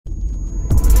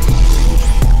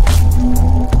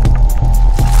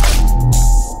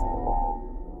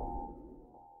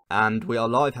And we are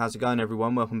live. How's it going,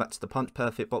 everyone? Welcome back to the Punch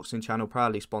Perfect Boxing channel,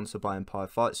 proudly sponsored by Empire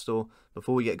Fight Store.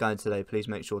 Before we get going today, please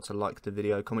make sure to like the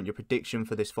video, comment your prediction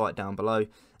for this fight down below,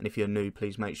 and if you're new,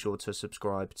 please make sure to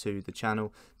subscribe to the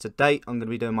channel. Today, I'm going to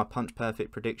be doing my Punch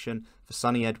Perfect prediction for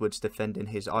Sonny Edwards defending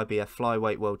his IBF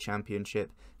Flyweight World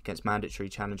Championship against mandatory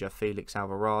challenger Felix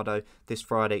Alvarado this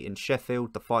Friday in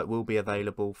Sheffield. The fight will be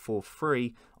available for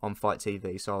free on Fight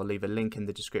TV, so I'll leave a link in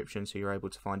the description so you're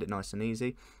able to find it nice and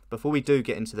easy. Before we do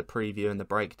get into the preview and the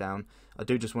breakdown, I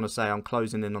do just want to say I'm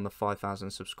closing in on the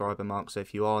 5,000 subscriber mark, so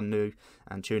if you are new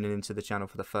and tuning into the channel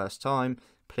for the first time,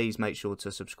 please make sure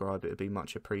to subscribe. It would be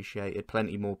much appreciated.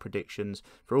 Plenty more predictions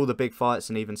for all the big fights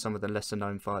and even some of the lesser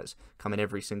known fights coming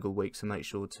every single week, so make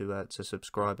sure to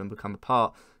subscribe and become a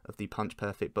part of the Punch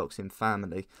Perfect Boxing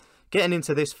family. Getting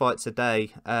into this fight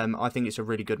today, I think it's a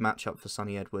really good matchup for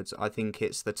Sonny Edwards. I think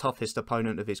it's the toughest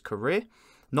opponent of his career.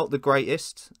 Not the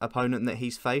greatest opponent that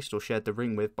he's faced or shared the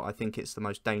ring with, but I think it's the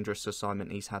most dangerous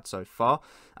assignment he's had so far.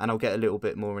 And I'll get a little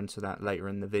bit more into that later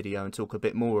in the video and talk a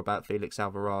bit more about Felix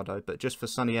Alvarado. But just for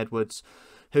Sonny Edwards,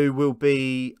 who will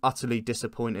be utterly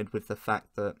disappointed with the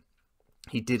fact that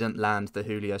he didn't land the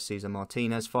Julio Cesar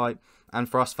Martinez fight. And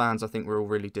for us fans, I think we're all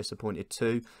really disappointed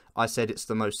too. I said it's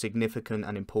the most significant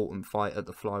and important fight at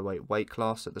the flyweight weight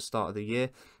class at the start of the year.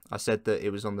 I said that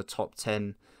it was on the top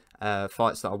 10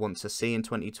 fights that I want to see in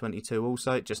 2022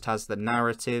 also. It just has the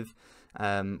narrative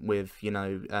with, you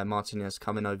know, Martinez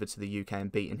coming over to the UK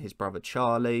and beating his brother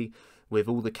Charlie, with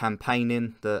all the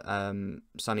campaigning that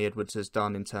Sonny Edwards has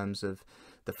done in terms of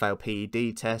the failed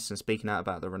PED tests and speaking out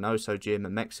about the Reynoso gym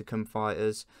and Mexican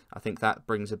fighters. I think that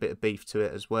brings a bit of beef to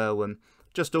it as well. And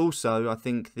just also, I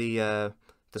think the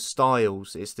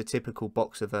styles, it's the typical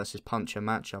boxer versus puncher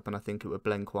matchup, and I think it would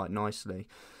blend quite nicely.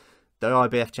 The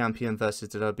IBF champion versus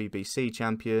the WBC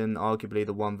champion, arguably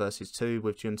the 1 versus 2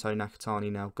 with Junto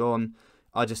Nakatani now gone.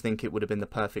 I just think it would have been the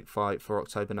perfect fight for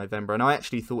October, November, and I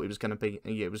actually thought it was going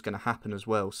to happen as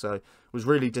well. So I was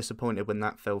really disappointed when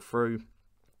that fell through.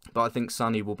 But I think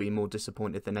Sonny will be more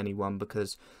disappointed than anyone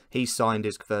because he signed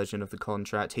his version of the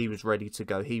contract. He was ready to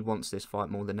go. He wants this fight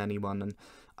more than anyone, and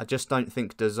I just don't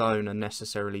think DAZN are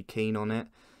necessarily keen on it.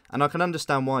 And I can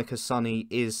understand why, because Sonny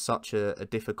is such a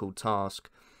difficult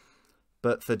task.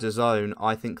 But for DAZN,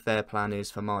 I think their plan is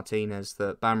for Martinez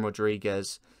that Bam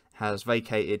Rodriguez has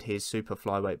vacated his super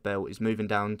flyweight belt, is moving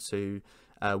down to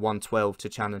 112 to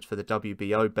challenge for the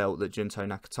WBO belt that Junto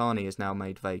Nakatani has now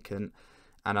made vacant.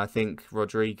 And I think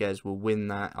Rodriguez will win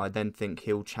that. I then think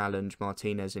he'll challenge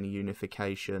Martinez in a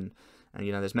unification. And,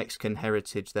 you know, there's Mexican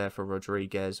heritage there for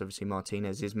Rodriguez. Obviously,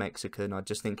 Martinez is Mexican. I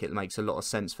just think it makes a lot of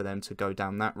sense for them to go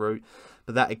down that route.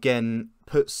 But that, again,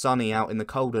 puts Sonny out in the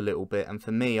cold a little bit. And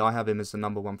for me, I have him as the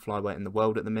 #1 flyweight in the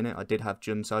world at the minute. I did have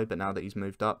Junto, but now that he's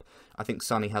moved up, I think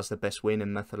Sonny has the best win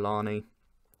in Methalani.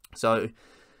 So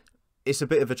it's a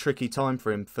bit of a tricky time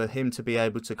for him. For him to be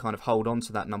able to kind of hold on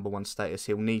to that #1 status,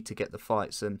 he'll need to get the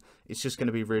fights. And it's just going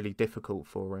to be really difficult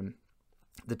for him.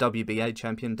 The WBA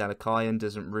champion, Dalakayan,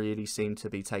 doesn't really seem to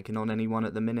be taking on anyone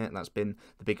at the minute. That's been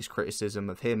the biggest criticism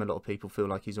of him. A lot of people feel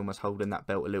like he's almost holding that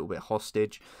belt a little bit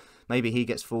hostage. Maybe he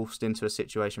gets forced into a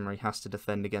situation where he has to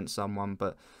defend against someone.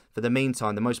 But for the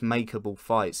meantime, the most makeable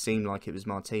fight seemed like it was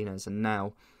Martinez. And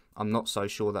now I'm not so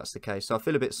sure that's the case. So I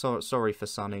feel a bit sorry for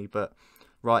Sonny. But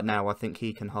right now, I think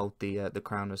he can hold the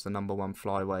crown as the #1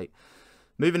 flyweight.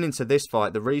 Moving into this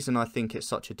fight, the reason I think it's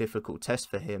such a difficult test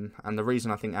for him, and the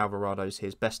reason I think Alvarado's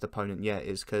his best opponent yet,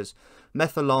 is because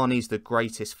Methalani's the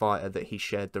greatest fighter that he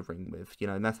shared the ring with. You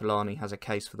know, Methalani has a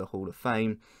case for the Hall of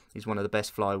Fame. He's one of the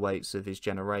best flyweights of his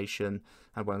generation,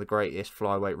 and one of the greatest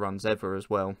flyweight runs ever as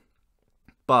well.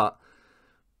 But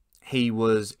he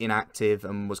was inactive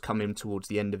and was coming towards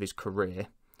the end of his career.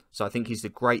 So I think he's the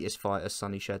greatest fighter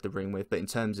Sonny shared the ring with. But in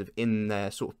terms of in their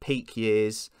sort of peak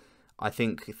years, I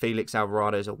think Felix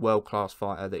Alvarado is a world-class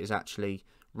fighter that is actually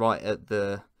right at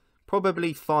the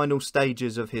probably final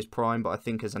stages of his prime. But I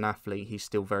think as an athlete, he's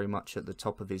still very much at the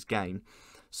top of his game.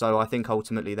 So I think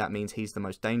ultimately that means he's the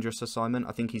most dangerous assignment.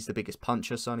 I think he's the biggest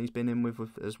puncher Sonny's been in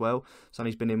with as well.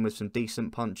 Sonny's been in with some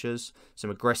decent punchers,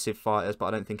 some aggressive fighters, but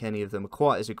I don't think any of them are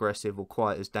quite as aggressive or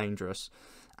quite as dangerous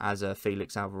as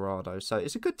Felix Alvarado. So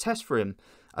it's a good test for him.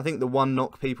 I think the one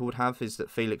knock people would have is that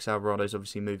Felix Alvarado is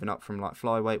obviously moving up from like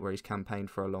flyweight, where he's campaigned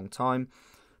for a long time.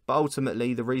 But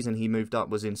ultimately, the reason he moved up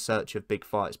was in search of big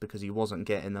fights, because he wasn't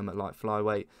getting them at light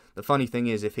flyweight. The funny thing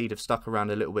is, if he'd have stuck around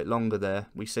a little bit longer there,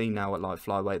 we see now at light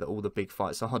flyweight that all the big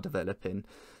fights are developing.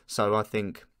 So I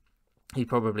think he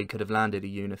probably could have landed a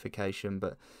unification,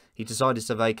 but he decided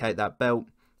to vacate that belt.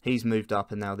 He's moved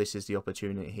up, and now this is the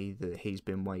opportunity that he's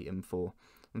been waiting for.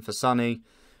 And for Sonny,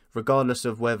 regardless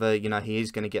of whether, you know, he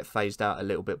is going to get phased out a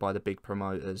little bit by the big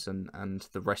promoters and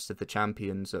the rest of the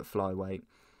champions at flyweight,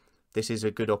 this is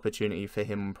a good opportunity for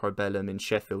him on Probellum in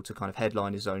Sheffield to kind of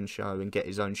headline his own show and get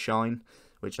his own shine,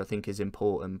 which I think is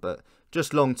important. But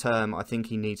just long term, I think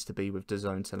he needs to be with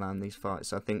DAZN to land these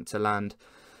fights. I think to land,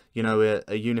 you know,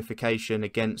 a unification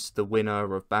against the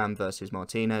winner of Bam versus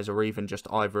Martinez, or even just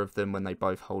either of them when they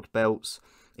both hold belts.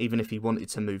 Even if he wanted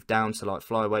to move down to like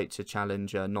flyweight to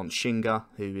challenge Nonshinga,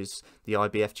 who is the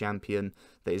IBF champion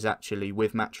that is actually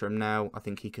with Matchroom now, I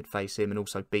think he could face him and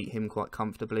also beat him quite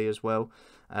comfortably as well.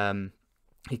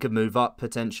 He could move up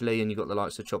potentially, and you've got the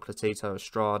likes of Chocolatito,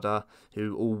 Estrada,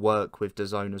 who all work with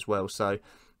DAZN as well. So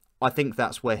I think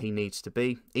that's where he needs to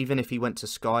be. Even if he went to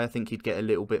Sky, I think he'd get a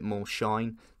little bit more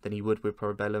shine than he would with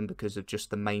Probellum because of just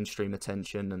the mainstream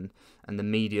attention and the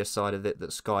media side of it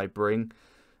that Sky bring.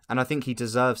 And I think he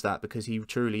deserves that because he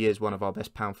truly is one of our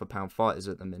best pound-for-pound fighters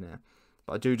at the minute.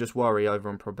 But I do just worry over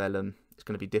on Probellum, it's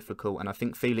going to be difficult. And I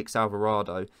think Felix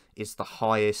Alvarado is the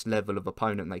highest level of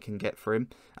opponent they can get for him.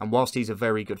 And whilst he's a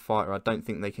very good fighter, I don't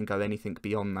think they can go anything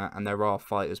beyond that. And there are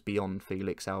fighters beyond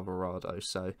Felix Alvarado.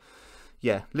 So,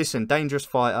 yeah, listen, dangerous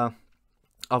fighter.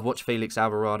 I've watched Felix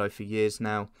Alvarado for years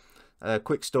now.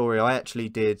 Quick story, I actually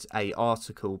did an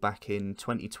article back in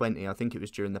 2020. I think it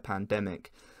was during the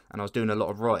pandemic. And I was doing a lot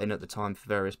of writing at the time for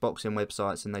various boxing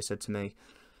websites, and they said to me,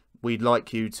 we'd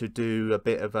like you to do a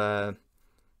bit of a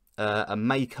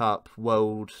make-up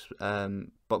World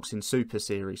Boxing Super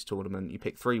Series tournament. You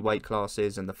pick 3 weight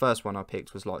classes, and the first one I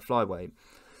picked was light flyweight.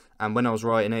 And when I was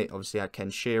writing it, obviously had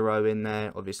Kenshiro in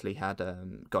there, obviously had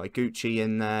Guy Gucci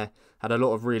in there, had a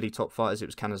lot of really top fighters. It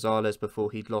was Canizales before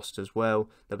he'd lost as well.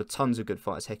 There were tons of good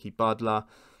fighters, Heki Butler.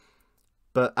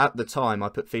 But at the time, I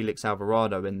put Felix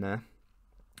Alvarado in there.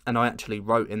 And I actually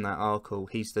wrote in that article,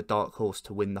 he's the dark horse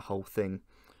to win the whole thing.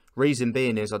 Reason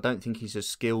being is I don't think he's as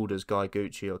skilled as Guy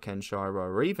Gucci or Kenshiro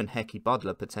or even Heki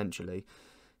Butler potentially.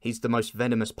 He's the most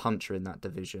venomous puncher in that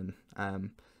division.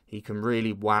 He can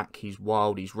really whack, he's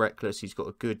wild, he's reckless, he's got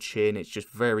a good chin. It's just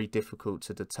very difficult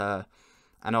to deter.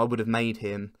 And I would have made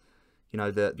him, you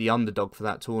know, the underdog for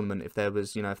that tournament if there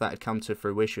was, you know, if that had come to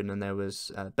fruition and there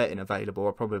was betting available.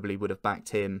 I probably would have backed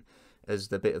him as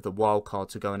the bit of the wild card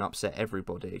to go and upset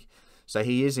everybody. So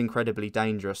he is incredibly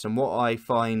dangerous. And what I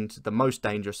find the most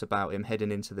dangerous about him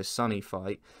heading into this Sonny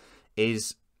fight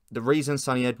is the reason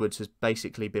Sonny Edwards has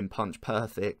basically been punch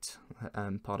perfect,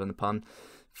 pardon the pun,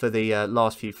 for the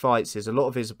last few fights is a lot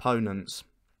of his opponents,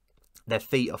 their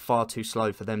feet are far too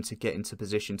slow for them to get into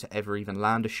position to ever even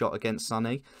land a shot against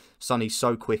Sonny. Sonny's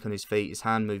so quick on his feet, his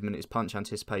hand movement, his punch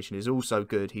anticipation is also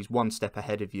good. He's one step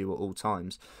ahead of you at all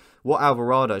times. What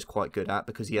Alvarado's quite good at,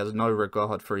 because he has no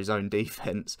regard for his own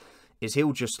defense, is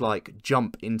he'll just like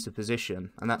jump into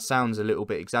position. And that sounds a little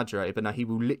bit exaggerated, but no, he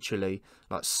will literally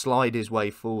like slide his way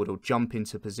forward or jump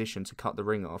into position to cut the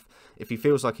ring off. If he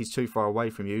feels like he's too far away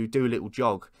from you, do a little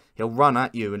jog. He'll run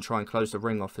at you and try and close the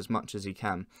ring off as much as he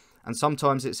can. And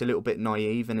sometimes it's a little bit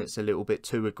naive and it's a little bit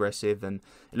too aggressive and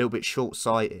a little bit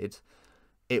short-sighted.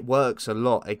 It works a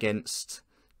lot against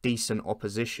decent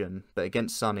opposition, but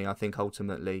against Sonny, I think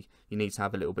ultimately you need to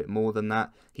have a little bit more than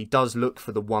that. He does look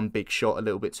for the one big shot a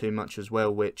little bit too much as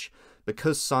well, which,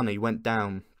 because Sonny went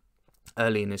down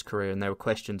early in his career and there were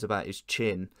questions about his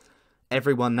chin,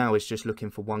 everyone now is just looking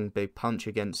for one big punch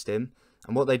against him.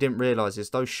 And what they didn't realise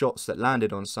is those shots that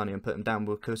landed on Sonny and put him down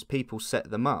were because people set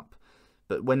them up.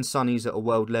 But when Sonny's at a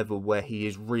world level where he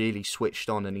is really switched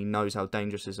on and he knows how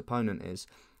dangerous his opponent is,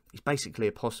 it's basically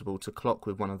impossible to clock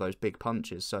with one of those big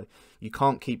punches. So you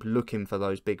can't keep looking for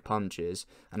those big punches.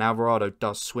 And Alvarado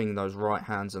does swing those right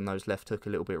hands and those left hook a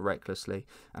little bit recklessly.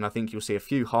 And I think you'll see a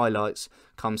few highlights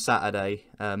come Saturday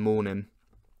morning,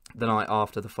 the night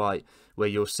after the fight, where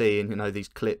you're seeing, you know, these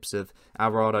clips of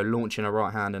Alvarado launching a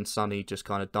right hand and Sonny just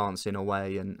kind of dancing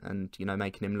away and you know,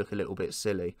 making him look a little bit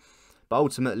silly. But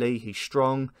ultimately, he's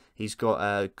strong, he's got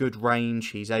a good range,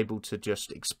 he's able to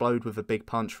just explode with a big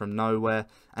punch from nowhere,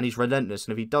 and he's relentless.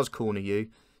 And if he does corner you,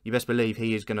 you best believe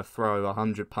he is going to throw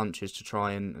 100 punches to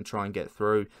try and get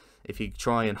through. If you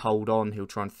try and hold on, he'll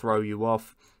try and throw you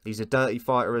off. He's a dirty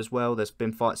fighter as well. There's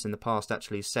been fights in the past,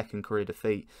 actually his second career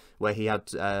defeat, where he had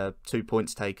 2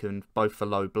 points taken, both for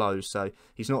low blows. So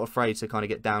he's not afraid to kind of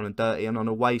get down and dirty. And on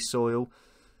away soil,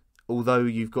 although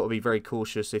you've got to be very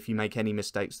cautious, if you make any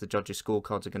mistakes, the judges'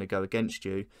 scorecards are going to go against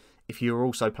you. If you're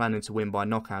also planning to win by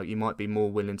knockout, you might be more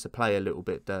willing to play a little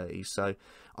bit dirty. So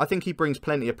I think he brings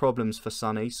plenty of problems for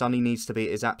Sonny. Sonny needs to be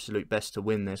at his absolute best to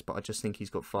win this, but I just think he's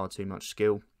got far too much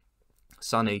skill.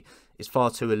 Sonny is far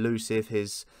too elusive.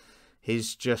 His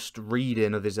his just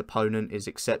reading of his opponent is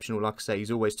exceptional. Like I say, he's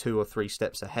always 2 or 3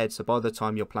 steps ahead. So by the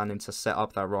time you're planning to set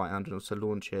up that right hand or to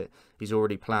launch it, he's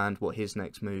already planned what his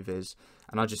next move is.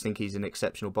 And I just think he's an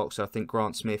exceptional boxer. I think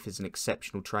Grant Smith is an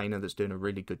exceptional trainer that's doing a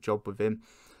really good job with him.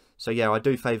 So yeah, I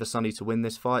do favour Sonny to win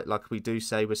this fight. Like we do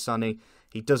say with Sonny,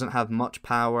 he doesn't have much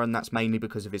power, and that's mainly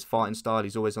because of his fighting style.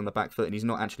 He's always on the back foot, and he's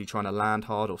not actually trying to land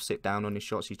hard or sit down on his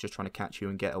shots. He's just trying to catch you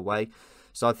and get away.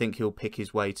 So I think he'll pick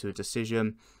his way to a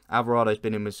decision. Alvarado's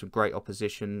been in with some great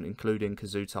opposition, including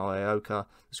Kazuta Ioka.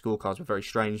 The scorecards were very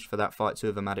strange for that fight. 2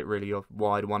 of them had it really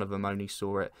wide. One of them only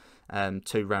saw it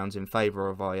 2 rounds in favour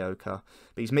of Ioka.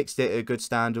 But he's mixed it at a good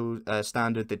standard.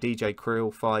 The DJ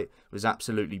Krill fight was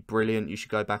absolutely brilliant. You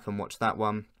should go back and watch that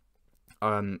one.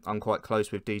 I'm quite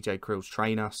close with DJ Krill's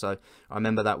trainer, so I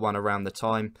remember that one around the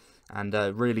time. And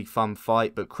a really fun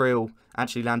fight, but Krill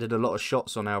actually landed a lot of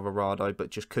shots on Alvarado, but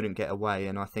just couldn't get away.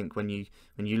 And I think when you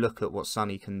look at what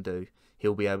Sonny can do,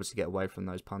 he'll be able to get away from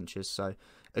those punches. So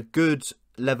a good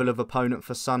level of opponent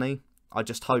for Sonny. I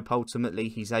just hope ultimately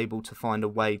he's able to find a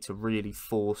way to really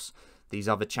force these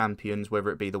other champions, whether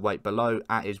it be the weight below,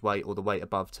 at his weight, or the weight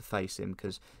above, to face him,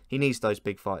 because he needs those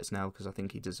big fights now, because I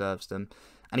think he deserves them.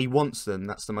 And he wants them.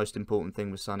 That's the most important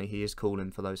thing with Sonny. He is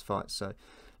calling for those fights. So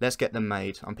let's get them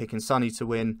made. I'm picking Sonny to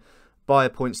win by a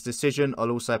points decision. I'll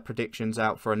also have predictions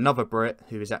out for another Brit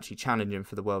who is actually challenging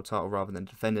for the world title rather than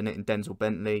defending it, in Denzel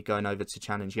Bentley, going over to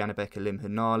challenge Yanibek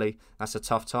Elimhanali. That's a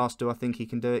tough task. Do I think he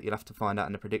can do it? You'll have to find out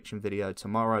in the prediction video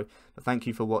tomorrow. But thank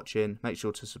you for watching. Make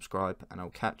sure to subscribe, and I'll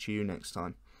catch you next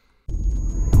time.